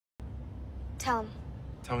Tell him.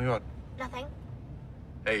 Tell me what? Nothing.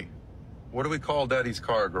 Hey, what do we call Daddy's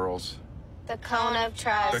car, girls? The cone of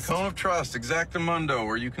trust. The cone of trust, exactamundo,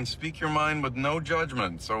 where you can speak your mind with no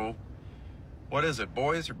judgment. So, what is it,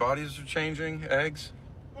 boys? Your bodies are changing? Eggs?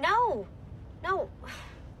 No.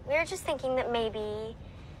 We were just thinking that maybe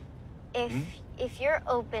if you're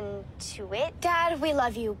open to it. Dad, we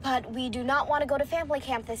love you, but we do not want to go to family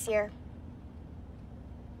camp this year.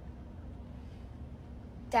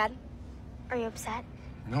 Dad, are you upset?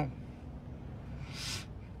 No.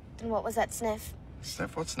 Then what was that sniff?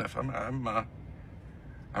 Sniff? What sniff? I'm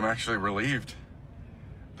actually relieved.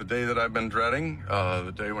 The day that I've been dreading,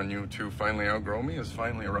 the day when you two finally outgrow me, has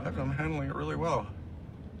finally arrived. I'm handling it really well.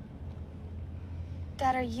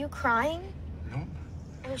 Dad, are you crying? No.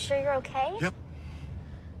 Are you sure you're okay? Yep.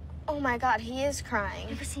 Oh my God, he is crying.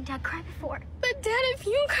 Never seen Dad cry before. But Dad, if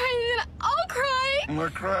you cry, then I'll cry. I'm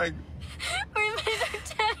not crying. We made our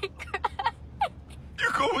daddy cry. You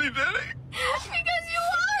call me Daddy? Because you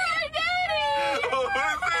are our daddy.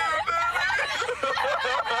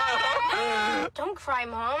 Oh, Don't cry,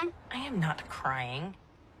 Mom. I am not crying.